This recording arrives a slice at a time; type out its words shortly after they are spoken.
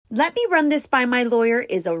Let me run this by my lawyer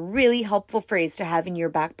is a really helpful phrase to have in your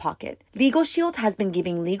back pocket. Legal Shield has been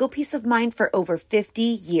giving legal peace of mind for over 50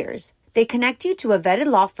 years. They connect you to a vetted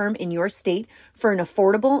law firm in your state for an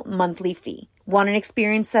affordable monthly fee. Want an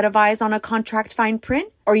experienced set of eyes on a contract fine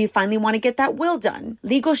print? Or you finally want to get that will done?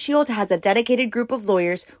 Legal Shield has a dedicated group of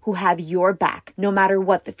lawyers who have your back, no matter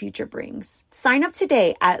what the future brings. Sign up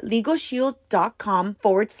today at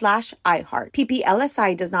LegalShield.com/iHeart.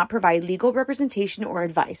 PPLSI does not provide legal representation or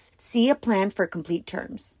advice. See a plan for complete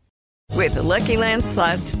terms. With the Lucky Land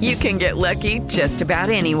Slots, you can get lucky just about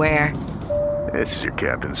anywhere. This is your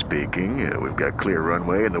captain speaking. We've got clear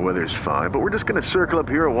runway and the weather's fine, but we're just going to circle up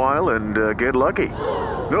here a while and get lucky.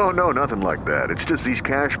 No, nothing like that. It's just these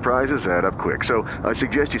cash prizes add up quick. So I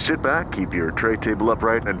suggest you sit back, keep your tray table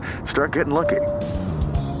upright, and start getting lucky.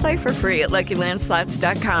 Play for free at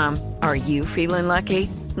LuckyLandSlots.com. Are you feeling lucky?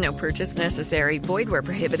 No purchase necessary. Void where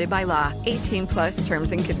prohibited by law. 18+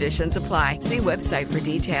 terms and conditions apply. See website for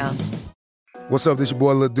details. What's up, this your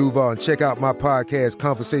boy Lil Duval, and check out my podcast,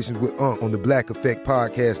 Conversations with Unc, on the Black Effect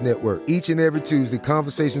Podcast Network. Each and every Tuesday,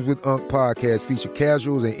 Conversations with Unc podcast feature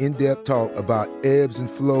casuals and in-depth talk about ebbs and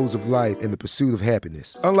flows of life and the pursuit of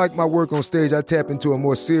happiness. Unlike my work on stage, I tap into a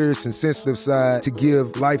more serious and sensitive side to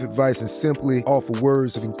give life advice and simply offer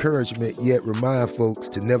words of encouragement, yet remind folks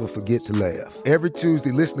to never forget to laugh. Every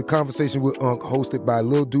Tuesday, listen to Conversation with Unc, hosted by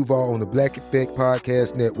Lil Duval on the Black Effect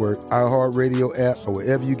Podcast Network, iHeartRadio app, or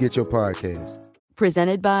wherever you get your podcasts.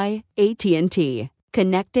 Presented by AT&T.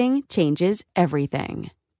 Connecting changes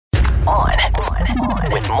everything. On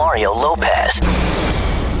with Mario Lopez.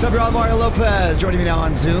 What's up, y'all? Mario Lopez joining me now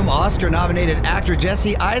on Zoom. Oscar-nominated actor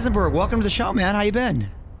Jesse Eisenberg. Welcome to the show, man. How you been?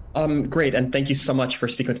 Great, and thank you so much for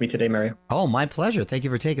speaking with me today, Mario. Oh, my pleasure. Thank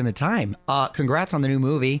you for taking the time. Congrats on the new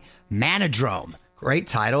movie, Manodrome. Great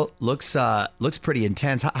title. Looks pretty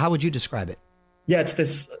intense. How would you describe it? Yeah, it's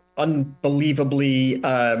this unbelievably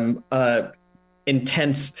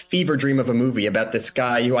intense fever dream of a movie about this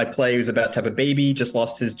guy who I play who's about to have a baby, just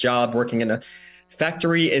lost his job working in a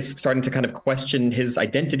factory, is starting to kind of question his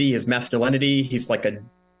identity, his masculinity. He's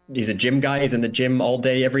a gym guy. He's in the gym all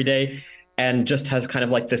day, every day, and just has kind of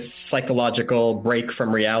like this psychological break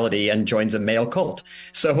from reality and joins a male cult.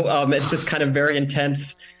 So it's this kind of very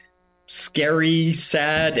intense, scary,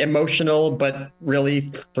 sad, emotional, but really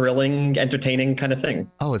thrilling, entertaining kind of thing.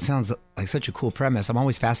 Oh, it sounds like such a cool premise. I'm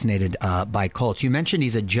always fascinated by cults. You mentioned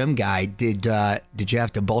he's a gym guy. Did you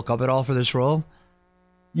have to bulk up at all for this role?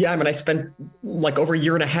 Yeah, I mean, I spent like over a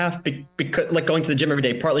year and a half because like going to the gym every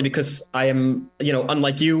day, partly because I am,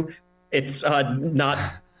 unlike you, it's not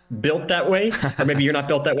built that way, or maybe you're not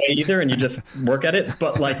built that way either, and you just work at it.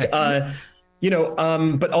 But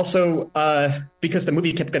but also because the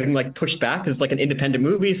movie kept getting like pushed back, because it's like an independent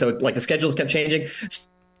movie, so like the schedules kept changing.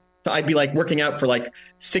 So I'd be like working out for like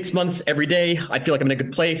 6 months every day. I'd feel like I'm in a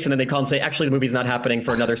good place, and then they call and say, actually, the movie's not happening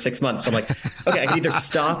for another 6 months. So I'm like, okay, I can either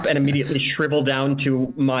stop and immediately shrivel down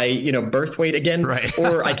to my birth weight again, right.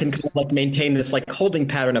 Or I can kind of like maintain this like holding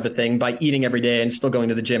pattern of a thing by eating every day and still going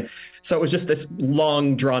to the gym. So it was just this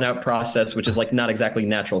long, drawn out process, which is like not exactly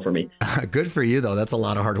natural for me. Good for you, though. That's a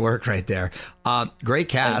lot of hard work right there. Great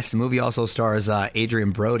cast. The movie also stars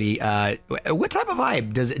Adrian Brody. What type of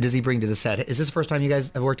vibe does he bring to the set? Is this the first time you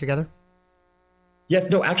guys have worked together? Yes,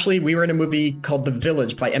 no, actually, we were in a movie called The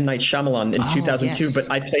Village by M. Night Shyamalan in 2002, yes.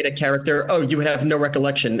 But I played a character, you would have no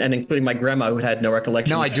recollection, and including my grandma who had no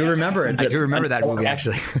recollection. No, I do remember it. I do remember that movie,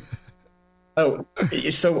 actually. I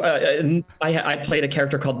played a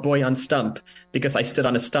character called Boy on Stump because I stood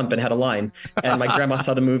on a stump and had a line. And my grandma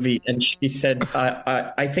saw the movie and she said,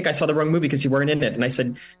 I think I saw the wrong movie because you weren't in it. And I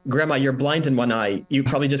said, Grandma, you're blind in one eye. You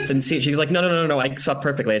probably just didn't see it. She was like, no. I saw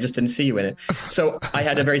perfectly. I just didn't see you in it. So I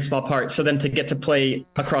had a very small part. So then to get to play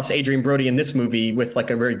across Adrian Brody in this movie with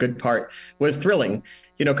like a very good part was thrilling,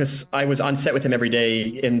 because I was on set with him every day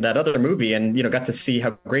in that other movie and, got to see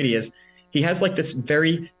how great he is. He has like this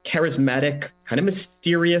very charismatic, kind of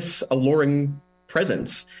mysterious, alluring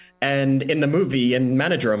presence. And in the movie, in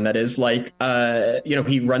Manodrome, that is like,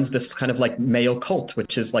 he runs this kind of like male cult,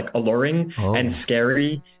 which is like alluring and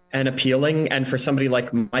scary and appealing. And for somebody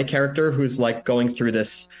like my character, who's like going through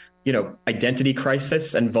this, identity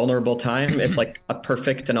crisis and vulnerable time, it's like a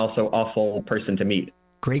perfect and also awful person to meet.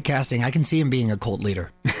 Great casting. I can see him being a cult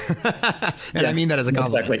leader. And I mean that as a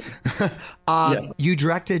compliment. Exactly. You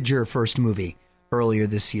directed your first movie earlier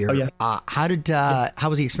this year. Oh, yeah. How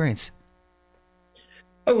was the experience?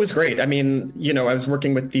 Oh, it was great. I mean, I was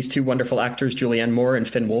working with these two wonderful actors, Julianne Moore and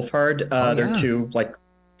Finn Wolfhard. They're two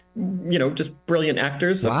just brilliant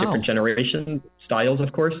actors of different generations, styles,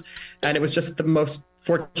 of course. And it was just the most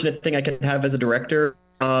fortunate thing I could have as a director.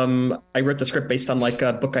 I wrote the script based on like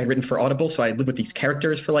a book I'd written for Audible. So I lived with these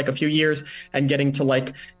characters for like a few years, and getting to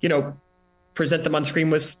like, present them on screen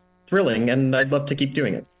was thrilling, and I'd love to keep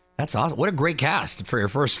doing it. That's awesome. What a great cast for your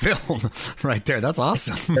first film right there. That's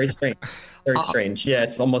awesome. It's very strange. Very strange. Yeah,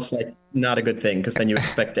 it's almost like not a good thing, because then you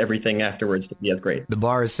expect everything afterwards to be as great. The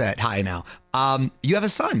bar is set high now. You have a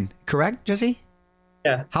son, correct, Jesse?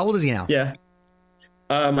 Yeah. How old is he now? Yeah.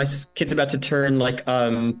 My kid's about to turn like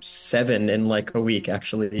 7 in like a week,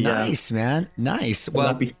 actually. Nice, man. Nice. Well,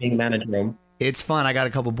 I'll not be seeing Management. It's fun. I got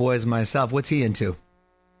a couple boys myself. What's he into?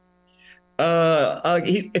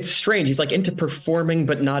 It's strange. He's like into performing,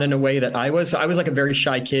 but not in a way that I was. So I was like a very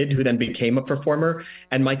shy kid who then became a performer,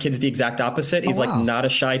 and my kid's the exact opposite. He's like not a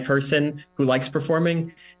shy person who likes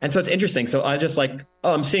performing. And so it's interesting. So I just like,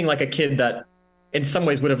 I'm seeing like a kid that in some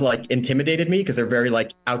ways would have like intimidated me, because they're very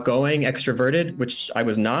like outgoing, extroverted, which I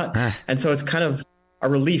was not. And so it's kind of a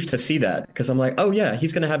relief to see that, because I'm like, oh yeah,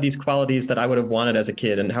 he's going to have these qualities that I would have wanted as a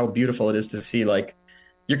kid. And how beautiful it is to see like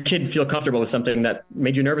your kid feel comfortable with something that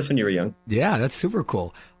made you nervous when you were young. Yeah, that's super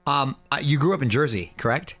cool. You grew up in Jersey,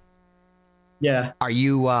 correct? Yeah. Are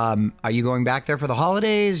you going back there for the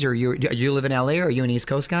holidays, or you live in LA, or are you an East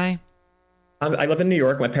Coast guy? I live in New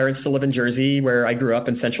York. My parents still live in Jersey, where I grew up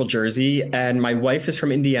in Central Jersey. And my wife is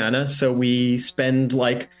from Indiana. So we spend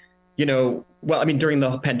like, during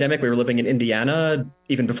the pandemic, we were living in Indiana.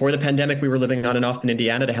 Even before the pandemic, we were living on and off in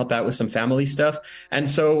Indiana to help out with some family stuff. And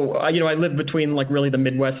so, I live between like really the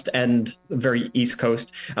Midwest and the very East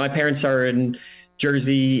Coast. And my parents are in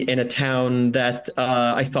Jersey, in a town that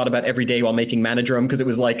I thought about every day while making Management, because it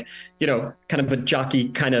was like, kind of a jockey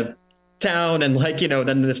kind of town. And like, then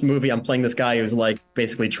in this movie, I'm playing this guy who's like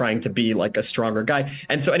basically trying to be like a stronger guy.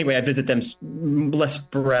 And so anyway, I visit them less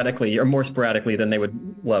sporadically, or more sporadically than they would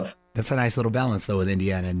love. That's a nice little balance though with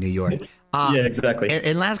Indiana and New York. Yeah, exactly.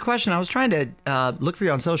 And last question, I was trying to look for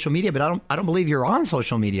you on social media, but I don't believe you're on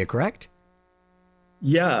social media, correct?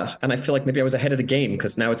 Yeah. And I feel like maybe I was ahead of the game,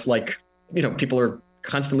 because now it's like, people are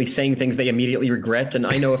constantly saying things they immediately regret. And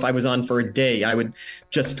I know if I was on for a day, I would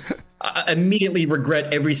just immediately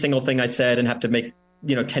regret every single thing I said and have to make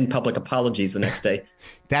 10 public apologies the next day.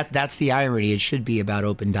 That's the irony. It should be about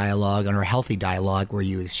open dialogue or healthy dialogue where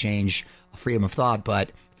you exchange freedom of thought,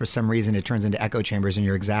 but for some reason it turns into echo chambers, and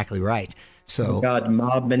you're exactly right. So God,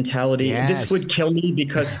 mob mentality. Yes. This would kill me,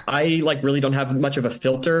 because I like really don't have much of a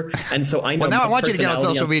filter, and so I know. Well, now I want you to get on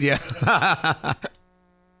social media.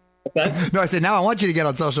 No, I said now I want you to get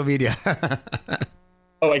on social media.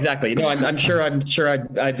 Oh, exactly. No, I'm sure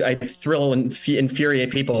I thrill and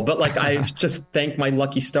infuriate people, but like I just thank my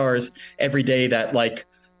lucky stars every day that like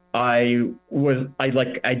I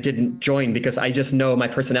didn't join, because I just know my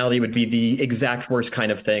personality would be the exact worst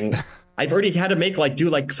kind of thing. I've already had to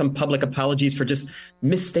do some public apologies for just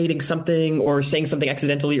misstating something, or saying something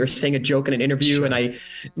accidentally, or saying a joke in an interview. Sure. And I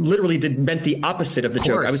literally meant the opposite of the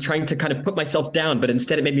joke. I was trying to kind of put myself down, but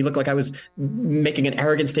instead it made me look like I was making an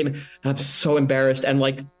arrogant statement. And I'm so embarrassed. And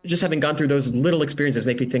like just having gone through those little experiences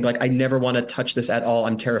make me think like, I never want to touch this at all.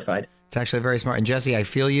 I'm terrified. It's actually very smart. And Jesse, I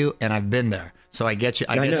feel you, and I've been there. So I get you.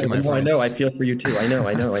 I get you, my friend. I know. I feel for you too. I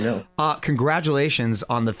know. Congratulations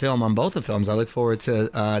on the film, on both the films. I look forward to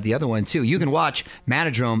the other one too. You can watch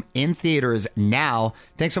Management in theaters now.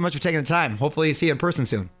 Thanks so much for taking the time. Hopefully see you in person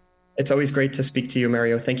soon. It's always great to speak to you,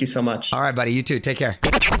 Mario. Thank you so much. All right, buddy. You too. Take care.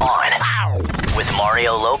 On with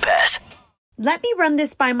Mario Lopez. Let me run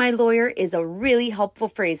this by my lawyer is a really helpful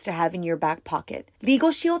phrase to have in your back pocket.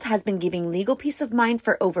 Legal Shield has been giving legal peace of mind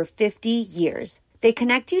for over 50 years. They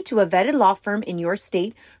connect you to a vetted law firm in your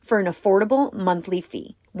state for an affordable monthly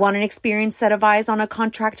fee. Want an experienced set of eyes on a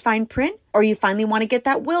contract fine print? Or you finally want to get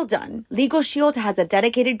that will done? Legal Shield has a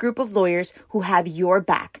dedicated group of lawyers who have your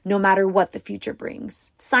back, no matter what the future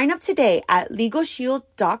brings. Sign up today at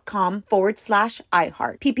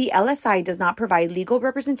LegalShield.com/iHeart. PPLSI does not provide legal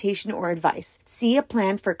representation or advice. See a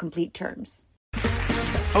plan for complete terms.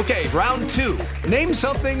 Okay, round 2. Name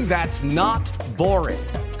something that's not boring.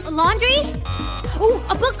 A laundry? Ooh,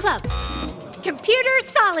 a book club. Computer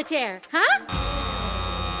solitaire, huh?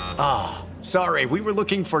 Ah, sorry, we were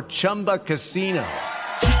looking for Chumba Casino.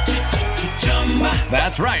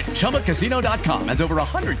 That's right, ChumbaCasino.com has over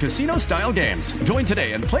 100 casino-style games. Join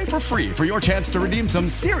today and play for free for your chance to redeem some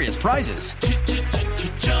serious prizes.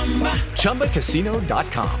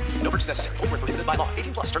 ChumbaCasino.com. No purchase necessary. Void where prohibited by law.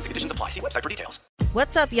 18+ terms and conditions apply. See website for details.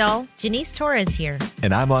 What's up, y'all? Janice Torres here.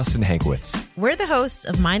 And I'm Austin Hankwitz. We're the hosts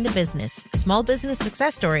of Mind the Business, Small Business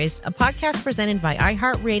Success Stories, a podcast presented by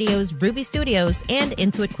iHeartRadio's Ruby Studios and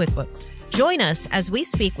Intuit QuickBooks. Join us as we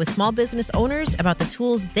speak with small business owners about the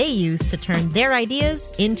tools they use to turn their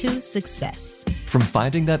ideas into success. From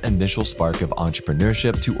finding that initial spark of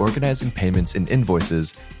entrepreneurship to organizing payments and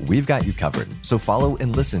invoices, we've got you covered. So follow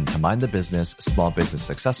and listen to Mind the Business Small Business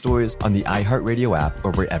Success Stories on the iHeartRadio app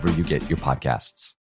or wherever you get your podcasts.